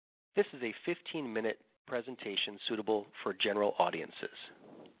This is a 15-minute presentation suitable for general audiences.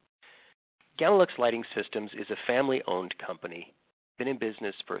 Ganalux Lighting Systems is a family-owned company, been in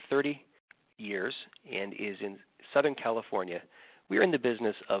business for 30 years and is in Southern California. We are in the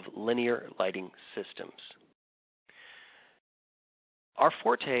business of linear lighting systems. Our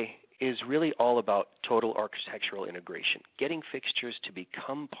forte is really all about total architectural integration, getting fixtures to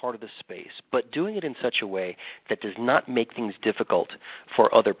become part of the space, but doing it in such a way that does not make things difficult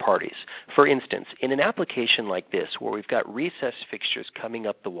for other parties. For instance, in an application like this, where we've got recessed fixtures coming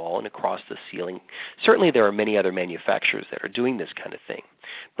up the wall and across the ceiling, certainly there are many other manufacturers that are doing this kind of thing.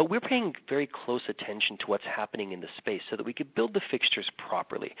 But we're paying very close attention to what's happening in the space so that we could build the fixtures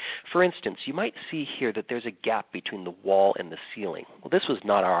properly. For instance, you might see here that there's a gap between the wall and the ceiling. Well, this was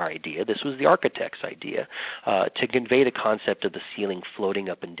not our idea. This was the architect's idea to convey the concept of the ceiling floating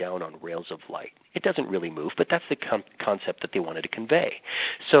up and down on rails of light. It doesn't really move, but that's the concept that they wanted to convey.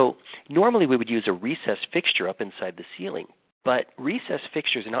 So normally we would use a recessed fixture up inside the ceiling. But recessed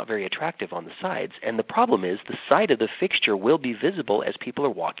fixtures are not very attractive on the sides, and the problem is the side of the fixture will be visible as people are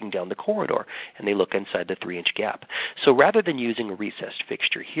walking down the corridor and they look inside the 3-inch gap. So rather than using a recessed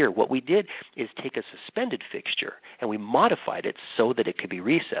fixture here, what we did is take a suspended fixture and we modified it so that it could be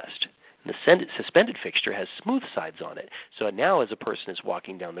recessed. The suspended fixture has smooth sides on it. So now as a person is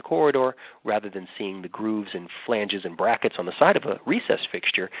walking down the corridor, rather than seeing the grooves and flanges and brackets on the side of a recessed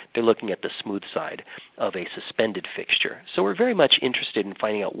fixture, they're looking at the smooth side of a suspended fixture. So we're very much interested in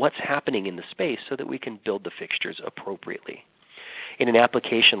finding out what's happening in the space so that we can build the fixtures appropriately. In an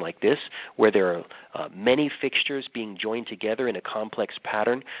application like this, where there are many fixtures being joined together in a complex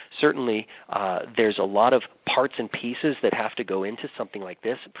pattern, certainly there's a lot of parts and pieces that have to go into something like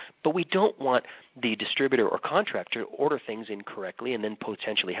this, but we don't want the distributor or contractor to order things incorrectly and then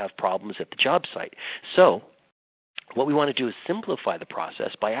potentially have problems at the job site. So what we want to do is simplify the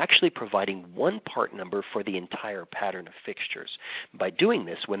process by actually providing one part number for the entire pattern of fixtures. By doing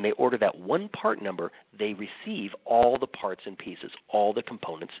this, when they order that one part number, they receive all the parts and pieces, all the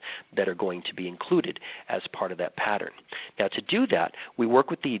components that are going to be included as part of that pattern. Now, to do that, we work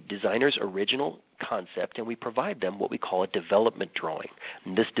with the designer's original concept and we provide them what we call a development drawing.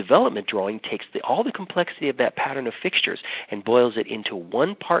 And this development drawing takes all the complexity of that pattern of fixtures and boils it into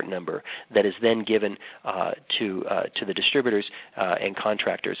one part number that is then given to the distributors and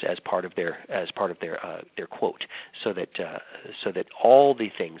contractors as part of their quote, so that all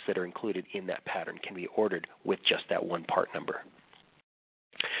the things that are included in that pattern can be ordered with just that one part number.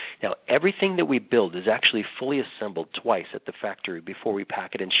 Now, everything that we build is actually fully assembled twice at the factory before we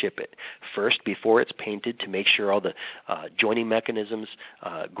pack it and ship it. First, before it's painted, to make sure all the joining mechanisms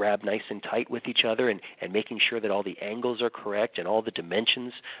grab nice and tight with each other and making sure that all the angles are correct and all the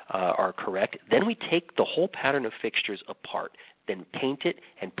dimensions are correct. Then we take the whole pattern of fixtures apart, then paint it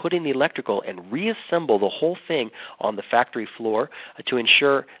and put in the electrical and reassemble the whole thing on the factory floor to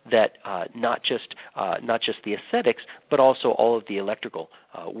ensure that not just the aesthetics, but also all of the electrical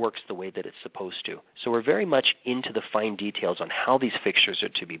works the way that it's supposed to. So we're very much into the fine details on how these fixtures are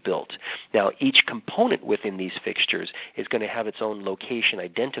to be built. Now, each component within these fixtures is going to have its own location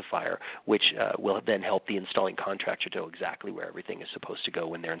identifier, which will then help the installing contractor know exactly where everything is supposed to go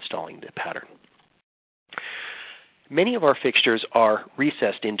when they're installing the pattern. Many of our fixtures are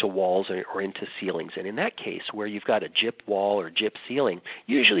recessed into walls or into ceilings, and in that case, where you've got a gyp wall or gyp ceiling,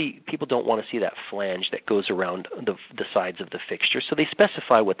 usually people don't want to see that flange that goes around the sides of the fixture, so they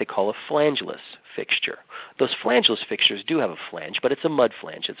specify what they call a flangeless fixture. Those flangeless fixtures do have a flange, but it's a mud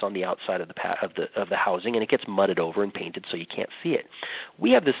flange. It's on the outside of the housing, and it gets mudded over and painted so you can't see it.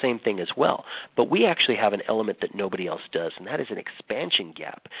 We have the same thing as well, but we actually have an element that nobody else does, and that is an expansion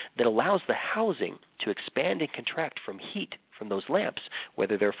gap that allows the housing to expand and contract from heat from those lamps,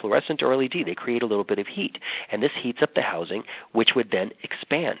 whether they're fluorescent or LED. They create a little bit of heat, and this heats up the housing, which would then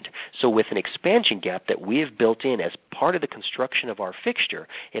expand. So with an expansion gap that we have built in as part of the construction of our fixture,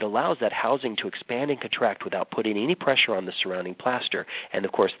 it allows that housing to expand and contract without putting any pressure on the surrounding plaster, and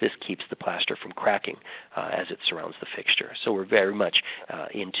of course this keeps the plaster from cracking as it surrounds the fixture. So we're very much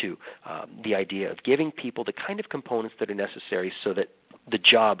into the idea of giving people the kind of components that are necessary so that the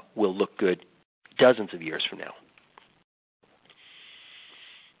job will look good dozens of years from now.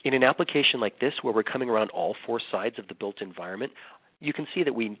 In an application like this, where we're coming around all four sides of the built environment, you can see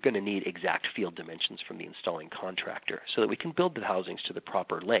that we're going to need exact field dimensions from the installing contractor so that we can build the housings to the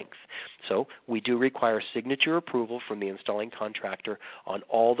proper length. So we do require signature approval from the installing contractor on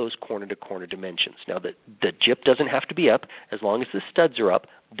all those corner-to-corner dimensions. Now, the gyp doesn't have to be up. As long as the studs are up,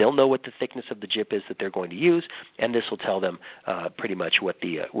 they'll know what the thickness of the gyp is that they're going to use, and this will tell them pretty much what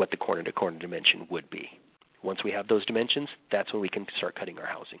the corner-to-corner dimension would be. Once we have those dimensions, that's when we can start cutting our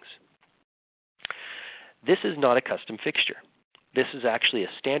housings. This is not a custom fixture. This is actually a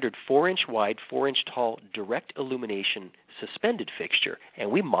standard 4-inch wide, 4-inch tall, direct illumination suspended fixture, and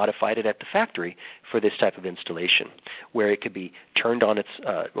we modified it at the factory for this type of installation, where it could be turned on its,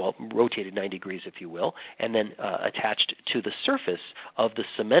 rotated 90 degrees, if you will, and then attached to the surface of the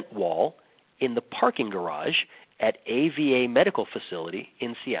cement wall in the parking garage at AVA Medical Facility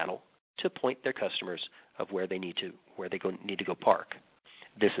in Seattle to point their customers of where they need to go park.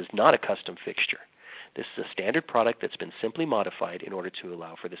 This is not a custom fixture. This is a standard product that's been simply modified in order to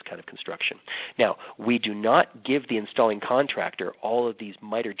allow for this kind of construction. Now, we do not give the installing contractor all of these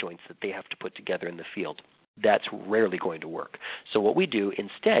miter joints that they have to put together in the field. That's rarely going to work. So what we do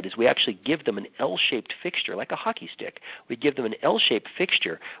instead is we actually give them an L-shaped fixture, like a hockey stick. We give them an L-shaped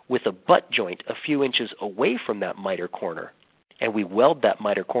fixture with a butt joint a few inches away from that miter corner, and we weld that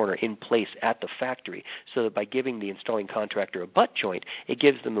miter corner in place at the factory so that by giving the installing contractor a butt joint, it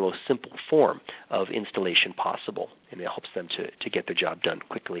gives them the most simple form of installation possible, and it helps them to get their job done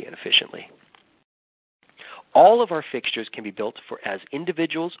quickly and efficiently. All of our fixtures can be built as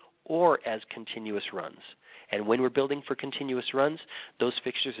individuals or as continuous runs. And when we're building for continuous runs, those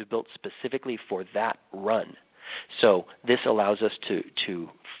fixtures are built specifically for that run. So this allows us to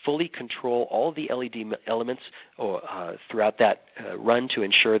fully control all the LED elements throughout that run to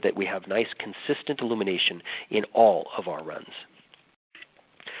ensure that we have nice, consistent illumination in all of our runs.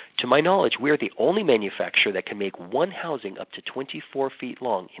 To my knowledge, we are the only manufacturer that can make one housing up to 24 feet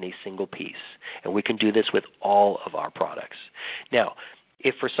long in a single piece, and we can do this with all of our products. Now,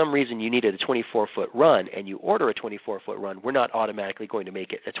 if for some reason you needed a 24-foot run and you order a 24-foot run, we're not automatically going to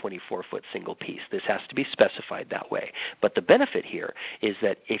make it a 24-foot single piece. This has to be specified that way. But the benefit here is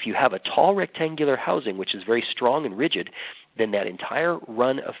that if you have a tall rectangular housing, which is very strong and rigid, then that entire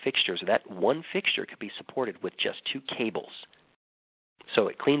run of fixtures, that one fixture, could be supported with just 2 cables. So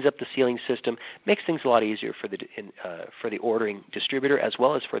it cleans up the ceiling system, makes things a lot easier for the ordering distributor as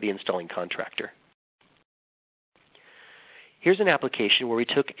well as for the installing contractor. Here's an application where we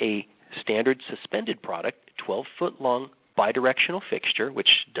took a standard suspended product, 12-foot long bidirectional fixture, which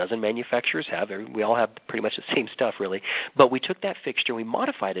dozen manufacturers have. We all have pretty much the same stuff, really. But we took that fixture and we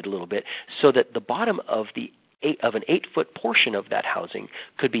modified it a little bit so that the bottom of an 8-foot portion of that housing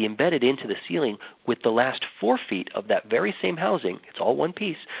could be embedded into the ceiling with the last 4 feet of that very same housing. It's all one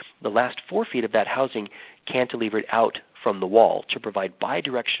piece. The last 4 feet of that housing cantilevered out from the wall to provide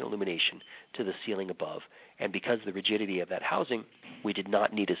bidirectional illumination to the ceiling above. And because of the rigidity of that housing, we did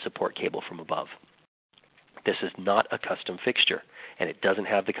not need a support cable from above. This is not a custom fixture, and it doesn't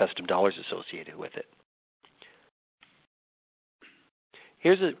have the custom dollars associated with it.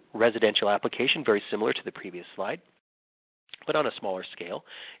 Here's a residential application very similar to the previous slide, but on a smaller scale.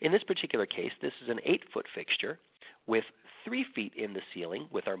 In this particular case, this is an 8-foot fixture with 3 feet in the ceiling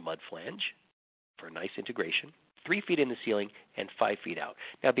with our mud flange for a nice integration, 3 feet in the ceiling and 5 feet out.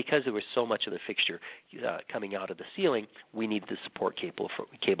 Now, because there was so much of the fixture coming out of the ceiling, we needed the support cable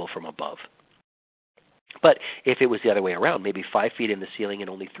from above. But if it was the other way around, maybe 5 feet in the ceiling and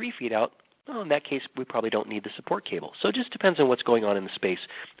only 3 feet out, well, in that case, we probably don't need the support cable. So it just depends on what's going on in the space.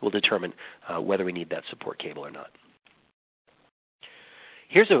 We'll determine whether we need that support cable or not.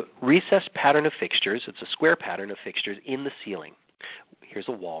 Here's a recessed pattern of fixtures. It's a square pattern of fixtures in the ceiling. Here's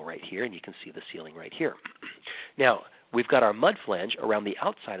a wall right here, and you can see the ceiling right here. Now, we've got our mud flange around the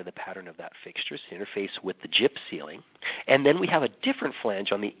outside of the pattern of that fixture to interface with the gyp ceiling. And then we have a different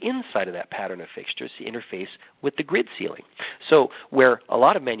flange on the inside of that pattern of fixtures to interface with the grid ceiling. So where a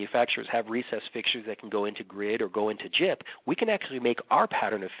lot of manufacturers have recessed fixtures that can go into grid or go into gyp, we can actually make our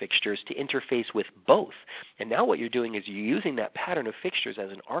pattern of fixtures to interface with both. And now what you're doing is you're using that pattern of fixtures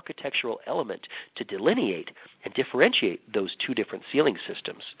as an architectural element to delineate and differentiate those two different ceiling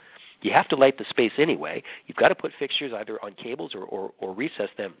systems. You have to light the space anyway. You've got to put fixtures either on cables or recess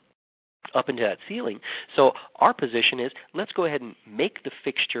them up into that ceiling. So our position is, let's go ahead and make the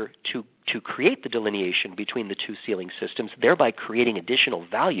fixture to create the delineation between the two ceiling systems, thereby creating additional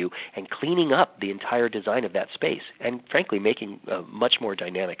value and cleaning up the entire design of that space, and frankly making a much more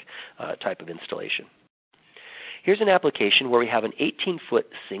dynamic type of installation. Here's an application where we have an 18-foot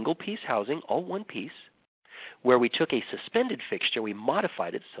single-piece housing, all one piece, where we took a suspended fixture, we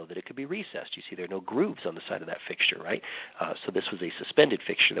modified it so that it could be recessed. You see there are no grooves on the side of that fixture, right? So this was a suspended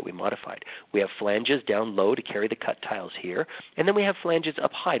fixture that we modified. We have flanges down low to carry the cut tiles here, and then we have flanges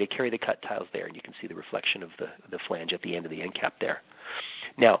up high to carry the cut tiles there, and you can see the reflection of the flange at the end of the end cap there.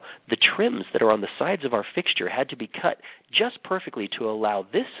 Now, the trims that are on the sides of our fixture had to be cut just perfectly to allow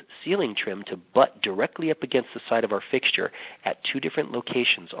this ceiling trim to butt directly up against the side of our fixture at two different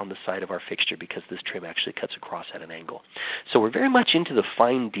locations on the side of our fixture, because this trim actually cuts across at an angle. So we're very much into the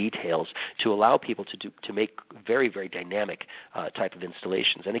fine details to allow people to make very, very dynamic type of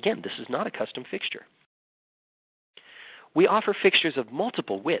installations. And again, this is not a custom fixture. We offer fixtures of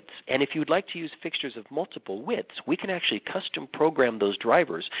multiple widths, and if you would like to use fixtures of multiple widths, we can actually custom program those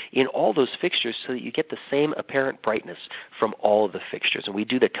drivers in all those fixtures so that you get the same apparent brightness from all of the fixtures. And we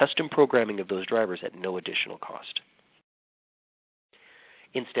do the custom programming of those drivers at no additional cost.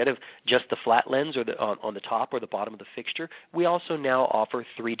 Instead of just the flat lens or on the top or the bottom of the fixture, we also now offer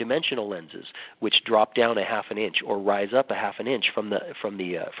three-dimensional lenses, which drop down a half an inch or rise up a half an inch from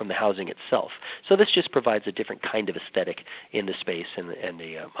the housing itself. So this just provides a different kind of aesthetic in the space and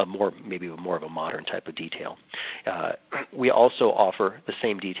maybe more of a modern type of detail. We also offer the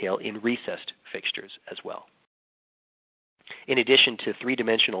same detail in recessed fixtures as well. In addition to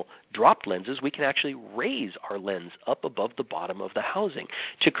three-dimensional dropped lenses, we can actually raise our lens up above the bottom of the housing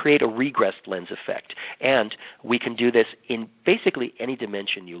to create a regressed lens effect. And we can do this in basically any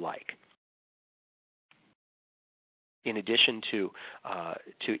dimension you like. In addition to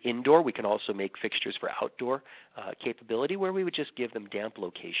indoor, we can also make fixtures for outdoor capability, where we would just give them damp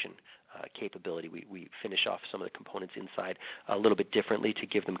location capability. We finish off some of the components inside a little bit differently to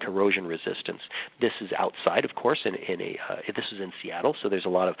give them corrosion resistance. This is outside, of course, this is in Seattle, so there's a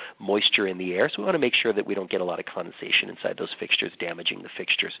lot of moisture in the air, so we want to make sure that we don't get a lot of condensation inside those fixtures, damaging the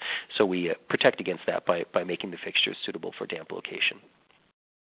fixtures. So we protect against that by making the fixtures suitable for damp location.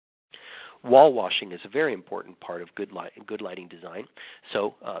 Wall washing is a very important part of good lighting design.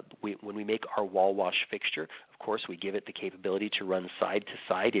 So when we make our wall wash fixture, of course, we give it the capability to run side to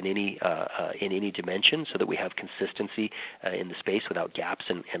side in any dimension, so that we have consistency in the space without gaps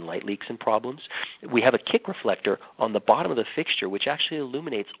and light leaks and problems. We have a kick reflector on the bottom of the fixture, which actually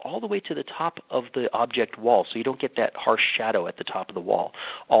illuminates all the way to the top of the object wall, so you don't get that harsh shadow at the top of the wall.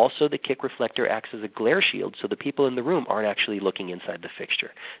 Also, the kick reflector acts as a glare shield, so the people in the room aren't actually looking inside the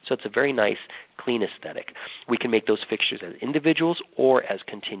fixture. So it's a very nice, clean aesthetic. We can make those fixtures as individuals or as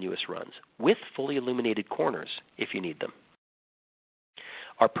continuous runs with fully illuminated corners if you need them.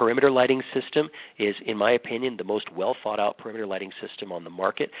 Our perimeter lighting system is, in my opinion, the most well thought out perimeter lighting system on the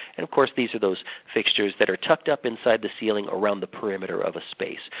market. And of course, these are those fixtures that are tucked up inside the ceiling around the perimeter of a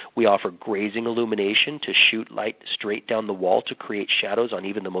space. We offer grazing illumination to shoot light straight down the wall to create shadows on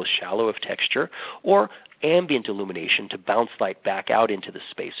even the most shallow of texture, or ambient illumination to bounce light back out into the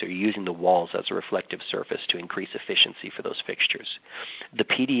space, so you're using the walls as a reflective surface to increase efficiency for those fixtures. The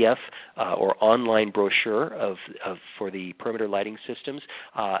PDF or online brochure for the perimeter lighting systems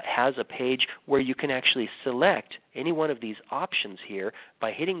has a page where you can actually select any one of these options here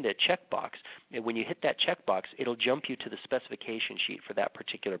by hitting the checkbox. And when you hit that checkbox, it'll jump you to the specification sheet for that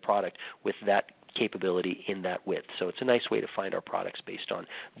particular product with that capability in that width. So it's a nice way to find our products based on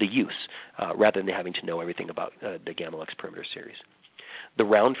the use, rather than having to know everything about the Gamalux Perimeter series. The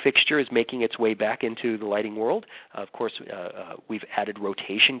round fixture is making its way back into the lighting world. Of course, we've added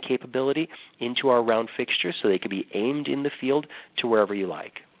rotation capability into our round fixtures so they can be aimed in the field to wherever you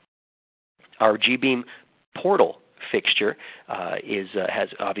like. Our G-beam portal fixture has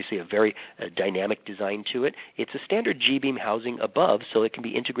obviously a very dynamic design to it. It's a standard G-beam housing above, so it can be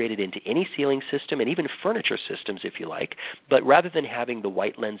integrated into any ceiling system and even furniture systems if you like. But rather than having the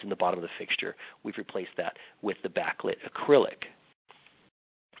white lens in the bottom of the fixture, we've replaced that with the backlit acrylic.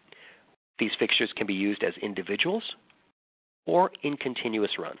 These fixtures can be used as individuals or in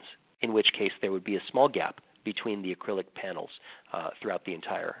continuous runs, in which case there would be a small gap between the acrylic panels throughout the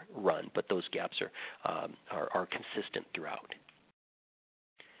entire run, but those gaps are consistent throughout.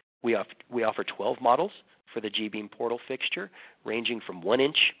 We offer 12 models for the G-beam portal fixture, ranging from 1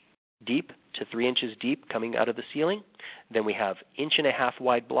 inch deep to 3 inches deep coming out of the ceiling. Then we have 1.5 inch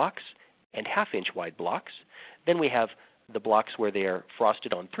wide blocks and 1/2 inch wide blocks. Then we have the blocks where they are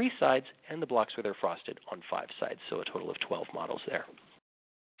frosted on 3 sides and the blocks where they're frosted on 5 sides, so a total of 12 models there.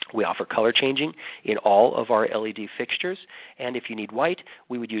 We offer color changing in all of our LED fixtures, and if you need white,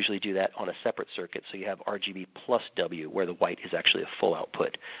 we would usually do that on a separate circuit, so you have RGB plus W, where the white is actually a full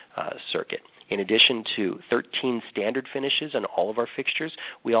output circuit. In addition to 13 standard finishes on all of our fixtures,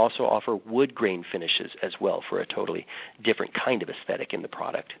 we also offer wood grain finishes as well for a totally different kind of aesthetic in the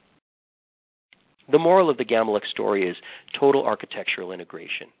product. The moral of the Gamalux story is total architectural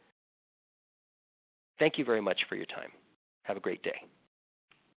integration. Thank you very much for your time. Have a great day.